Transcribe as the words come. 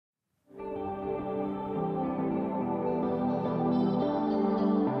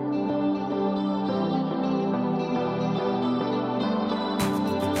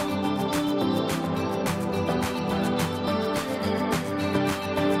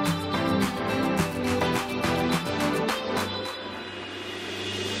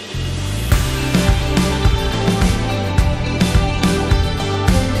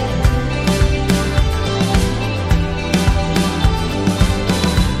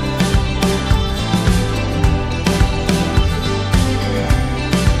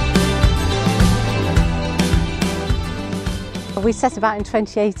We set about in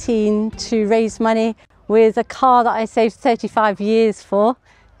 2018 to raise money with a car that I saved 35 years for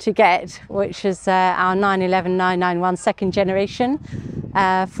to get, which is our 911 991 second generation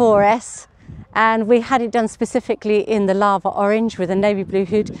 4S. And we had it done specifically in the lava orange with a navy blue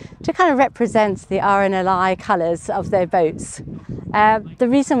hood to kind of represent the RNLI colours of their boats. The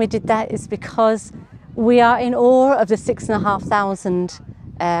reason we did that is because we are in awe of the 6,500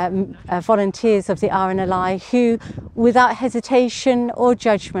 volunteers of the RNLI who, without hesitation or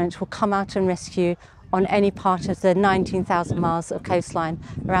judgment, will come out and rescue on any part of the 19,000 miles of coastline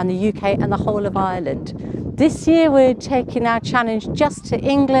around the UK and the whole of Ireland. This year we're taking our challenge just to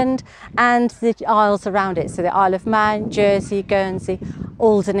England and the isles around it, so the Isle of Man, Jersey, Guernsey,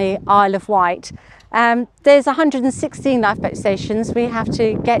 Alderney, Isle of Wight. There's 116 lifeboat stations we have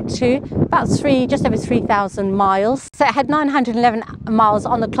to get to, about just over 3,000 miles. So it had 911 miles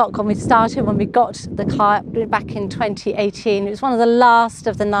on the clock when we started, when we got the car back in 2018. It was one of the last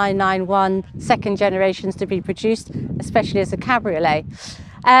of the 991 second generations to be produced, especially as a cabriolet.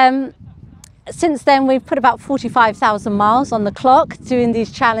 Since then, we've put about 45,000 miles on the clock doing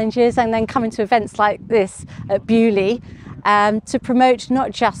these challenges and then coming to events like this at Beaulieu. To promote not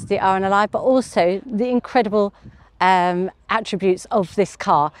just the RNLI but also the incredible attributes of this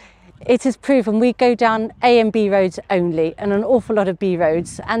car. It is proven we go down A and B roads only, and an awful lot of B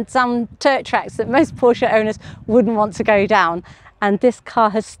roads and some dirt tracks that most Porsche owners wouldn't want to go down, and this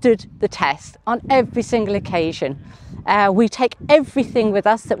car has stood the test on every single occasion. We take everything with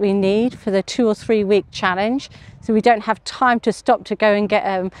us that we need for the 2 or 3 week challenge, so we don't have time to stop to go and get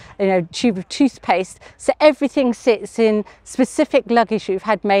a tube of toothpaste. So everything sits in specific luggage we've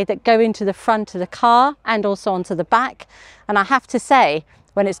had made that go into the front of the car and also onto the back. And I have to say,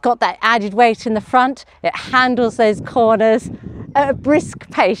 when it's got that added weight in the front, it handles those corners at a brisk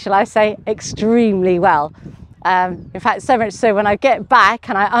pace, shall I say, extremely well. In fact, so much so when I get back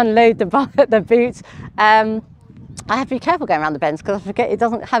and I unload the boot, I have to be careful going around the bends because I forget it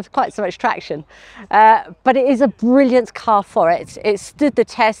doesn't have quite so much traction. But it is a brilliant car for it. It stood the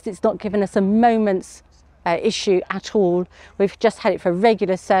test. It's not given us a moment's issue at all. We've just had it for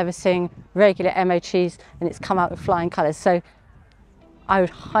regular servicing, regular MOTs, and it's come out with flying colours. So I would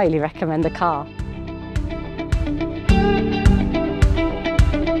highly recommend the car.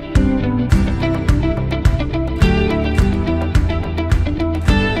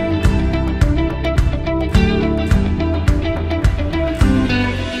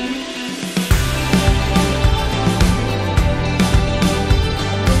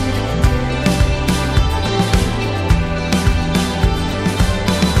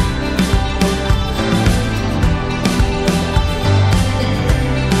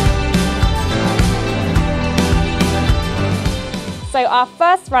 So our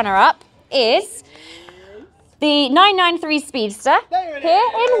first runner-up is the 993 Speedster here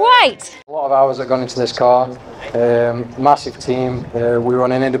in white. A lot of hours have gone into this car, massive team. We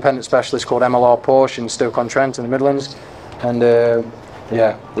run an independent specialist called MLR Porsche in Stoke-on-Trent in the Midlands, and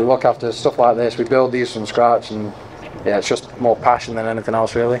yeah, we look after stuff like this. We build these from scratch, and yeah, it's just more passion than anything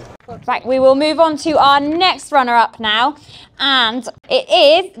else really. Right, we will move on to our next runner-up now, and it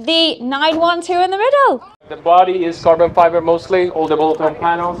is the 912 in the middle. The body is carbon fiber mostly, all the bolt-on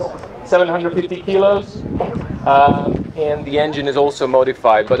panels, 750 kilos, and the engine is also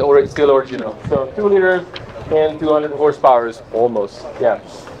modified, but still original. So 2 liters and 200 horsepower almost, yeah.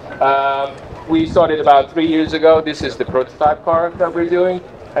 We started about 3 years ago. This is the prototype car that we're doing,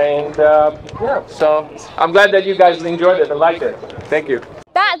 and yeah, so I'm glad that you guys enjoyed it and liked it. Thank you.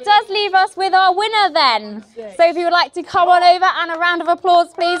 That does leave us with our winner then. So if you would like to come on over, and a round of applause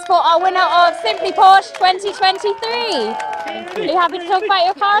please for our winner of Simply Porsche 2023. Are you happy to talk about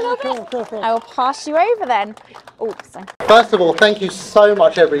your car a little bit? I will pass you over then. Oops. First of all, thank you so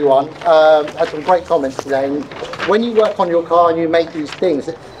much everyone. Had some great comments today. And when you work on your car and you make these things,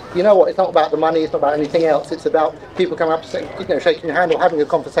 you know what, it's not about the money, it's not about anything else, it's about people coming up and shaking your hand or having a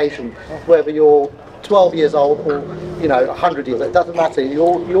conversation, whether you're 12 years old or 100 years, it doesn't matter,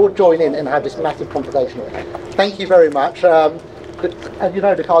 you'll join in and have this massive conversation. Thank you very much. As you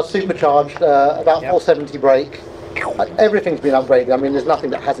know, the car's supercharged, about 470 brake, everything's been upgraded. I mean, there's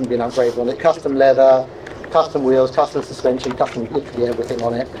nothing that hasn't been upgraded on it. Custom leather, custom wheels, custom suspension, custom literally everything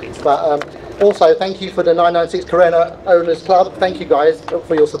on it. But also thank you for the 996 Carrera Owners Club. Thank you guys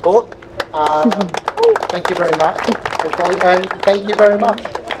for your support. Thank you very much. And thank you very much.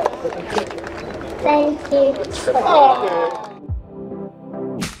 Thank you.